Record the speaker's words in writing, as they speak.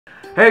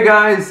Hey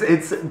guys,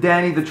 it's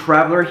Danny the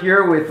Traveler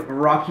here with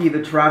Rocky the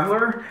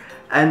Traveler,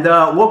 and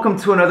welcome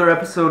to another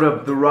episode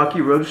of the Rocky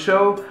Road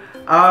Show.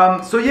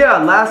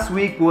 Last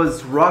week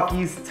was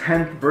Rocky's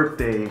 10th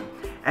birthday,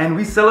 and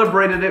we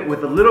celebrated it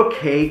with a little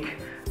cake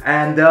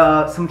and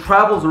some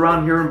travels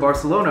around here in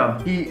Barcelona.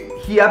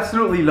 He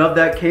absolutely loved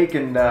that cake,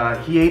 and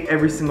he ate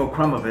every single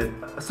crumb of it.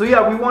 So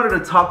yeah, we wanted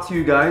to talk to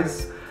you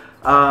guys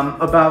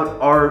about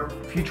our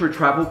future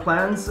travel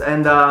plans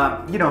and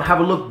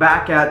have a look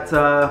back at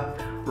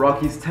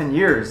Rocky's 10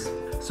 years.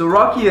 So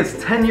Rocky is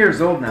 10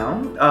 years old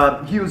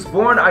now. He was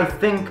born, I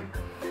think,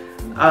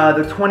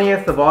 the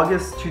 20th of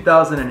August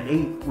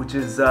 2008, which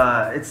is,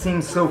 it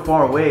seems so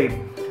far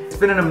away. It's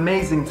been an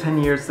amazing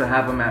 10 years to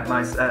have him at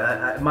my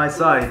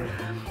side.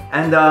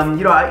 And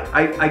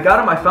I got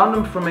him, I found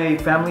him from a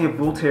family of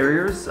bull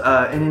terriers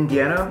in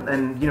Indiana,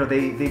 and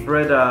they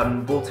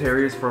bred bull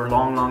terriers for a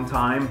long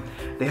time.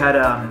 They had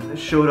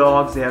show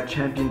dogs, they had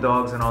champion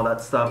dogs and all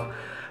that stuff.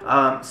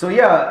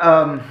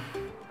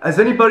 As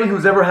anybody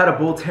who's ever had a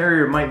bull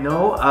terrier might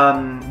know,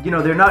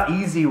 they're not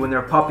easy when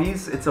they're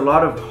puppies. It's a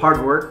lot of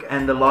hard work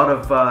and a lot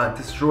of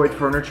destroyed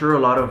furniture, a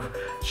lot of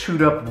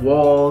chewed up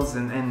walls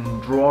and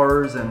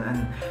drawers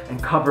and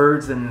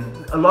cupboards and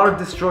a lot of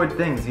destroyed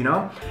things,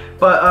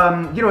 But,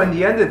 in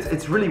the end,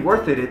 it's really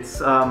worth it. It's,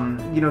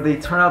 they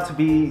turn out to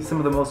be one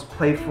of the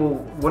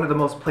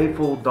most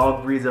playful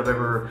dog breeds I've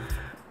ever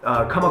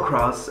come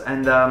across.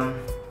 And,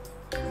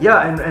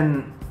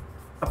 and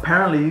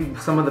apparently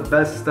some of the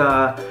best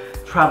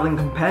traveling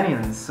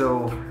companions.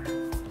 So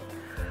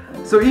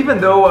even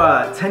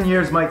though 10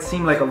 years might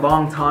seem like a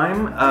long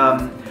time,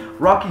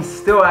 Rocky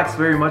still acts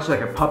very much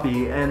like a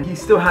puppy, and he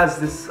still has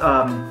this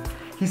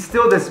he's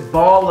still this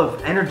ball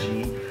of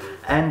energy.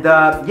 And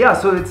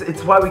so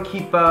it's why we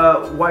keep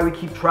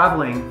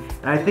traveling,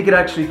 and I think it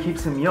actually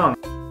keeps him young.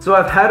 So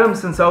I've had him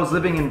since I was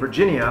living in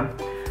Virginia,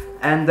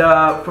 and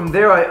from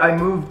there I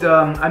moved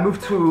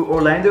to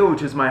Orlando,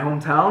 which is my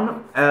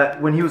hometown,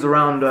 when he was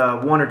around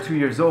 1 or 2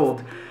 years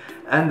old.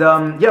 And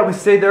we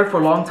stayed there for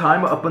a long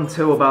time, up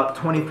until about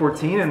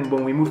 2014, and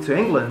when we moved to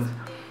England.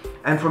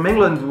 And from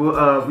England,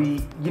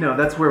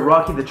 that's where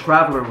Rocky the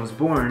Traveler was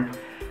born.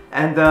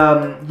 And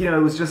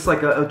it was just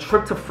like a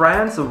trip to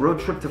France, a road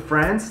trip to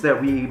France,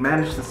 that we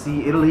managed to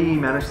see Italy,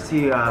 managed to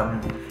see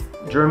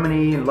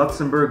Germany,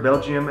 Luxembourg,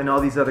 Belgium, and all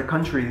these other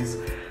countries.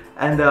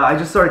 And I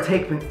just started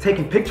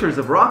taking pictures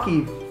of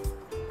Rocky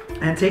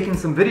and taking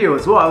some video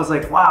as well. I was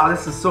like, wow,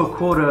 this is so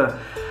cool to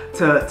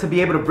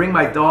be able to bring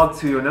my dog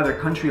to another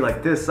country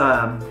like this.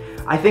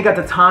 I think at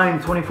the time,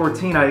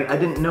 2014, I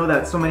didn't know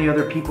that so many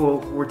other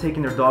people were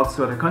taking their dogs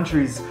to other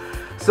countries.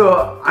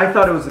 So I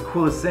thought it was the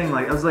coolest thing.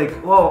 Like, I was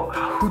like, well,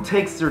 who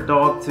takes their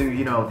dog to,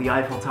 the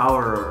Eiffel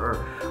Tower,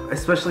 or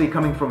especially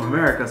coming from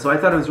America? So I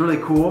thought it was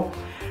really cool.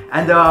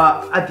 And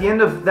at the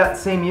end of that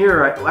same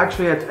year, I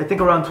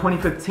think around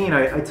 2015,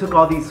 I took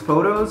all these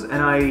photos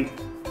and I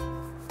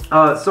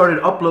started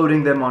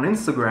uploading them on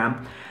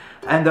Instagram.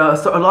 And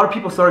so a lot of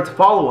people started to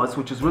follow us,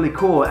 which is really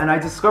cool. And I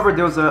discovered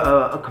there was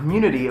a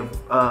community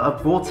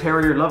of bull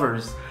terrier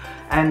lovers.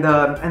 And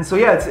so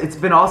yeah, it's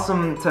been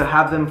awesome to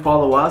have them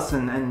follow us,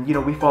 and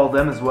we follow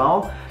them as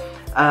well.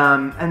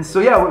 And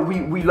so yeah,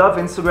 we love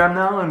Instagram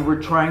now, and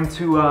we're trying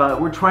to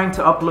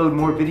upload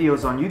more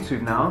videos on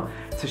YouTube now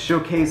to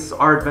showcase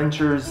our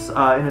adventures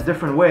in a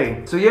different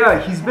way. So yeah,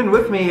 he's been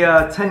with me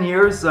 10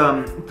 years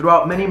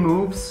throughout many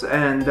moves,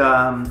 and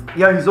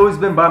he's always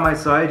been by my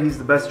side. He's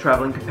the best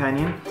traveling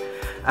companion.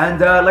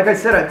 And like I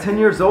said, at 10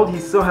 years old, he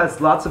still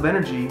has lots of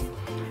energy.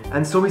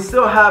 And so we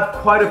still have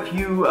quite a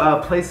few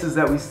places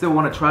that we still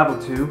want to travel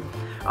to.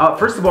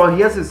 First of all,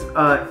 he has his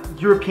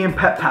European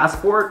pet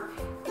passport.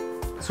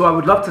 So I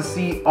would love to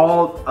see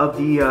all of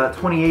the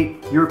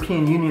 28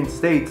 European Union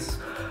states,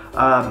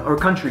 or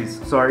countries,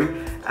 sorry.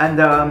 And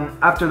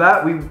after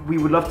that, we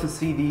would love to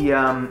see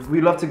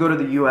we'd love to go to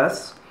the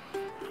US.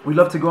 We'd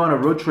love to go on a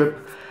road trip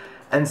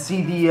and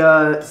see the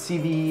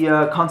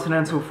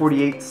continental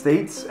 48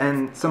 states,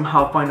 and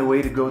somehow find a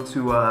way to go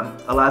to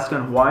Alaska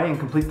and Hawaii and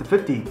complete the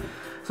 50.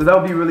 So that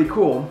would be really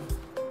cool.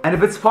 And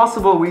if it's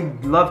possible,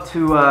 we'd love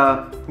to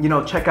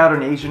check out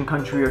an Asian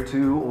country or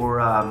two,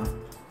 or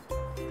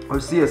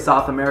see a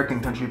South American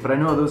country, but I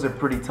know those are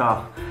pretty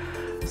tough.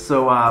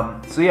 So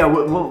yeah,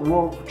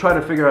 we'll try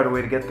to figure out a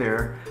way to get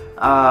there.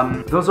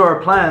 Those are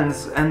our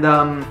plans. And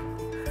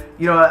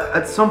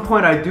at some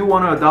point I do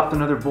want to adopt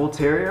another bull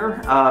terrier,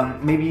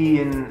 maybe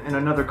in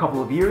another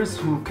couple of years,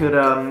 who could,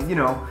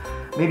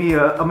 maybe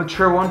a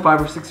mature one,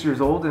 5 or 6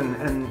 years old,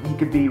 and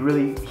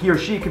he or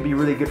she could be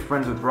really good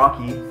friends with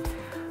Rocky.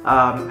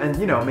 And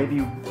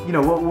maybe,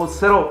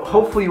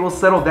 hopefully we'll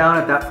settle down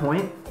at that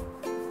point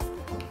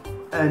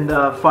and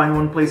find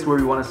one place where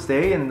we want to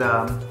stay, and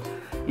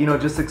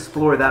just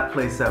explore that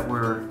place that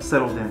we're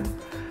settled in.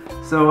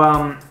 So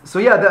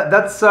yeah,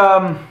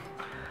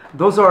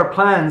 those are our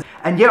plans.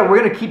 And yeah, we're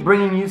gonna keep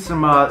bringing you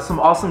some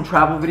awesome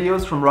travel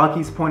videos from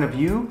Rocky's point of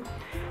view,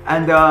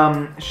 and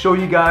show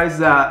you guys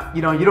that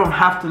you don't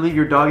have to leave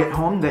your dog at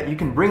home, that you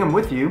can bring him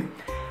with you,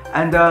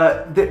 and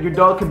that your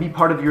dog can be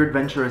part of your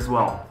adventure as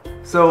well.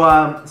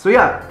 So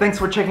yeah, thanks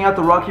for checking out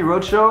the Rocky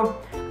Road Show,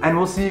 and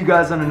we'll see you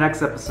guys on the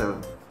next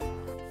episode.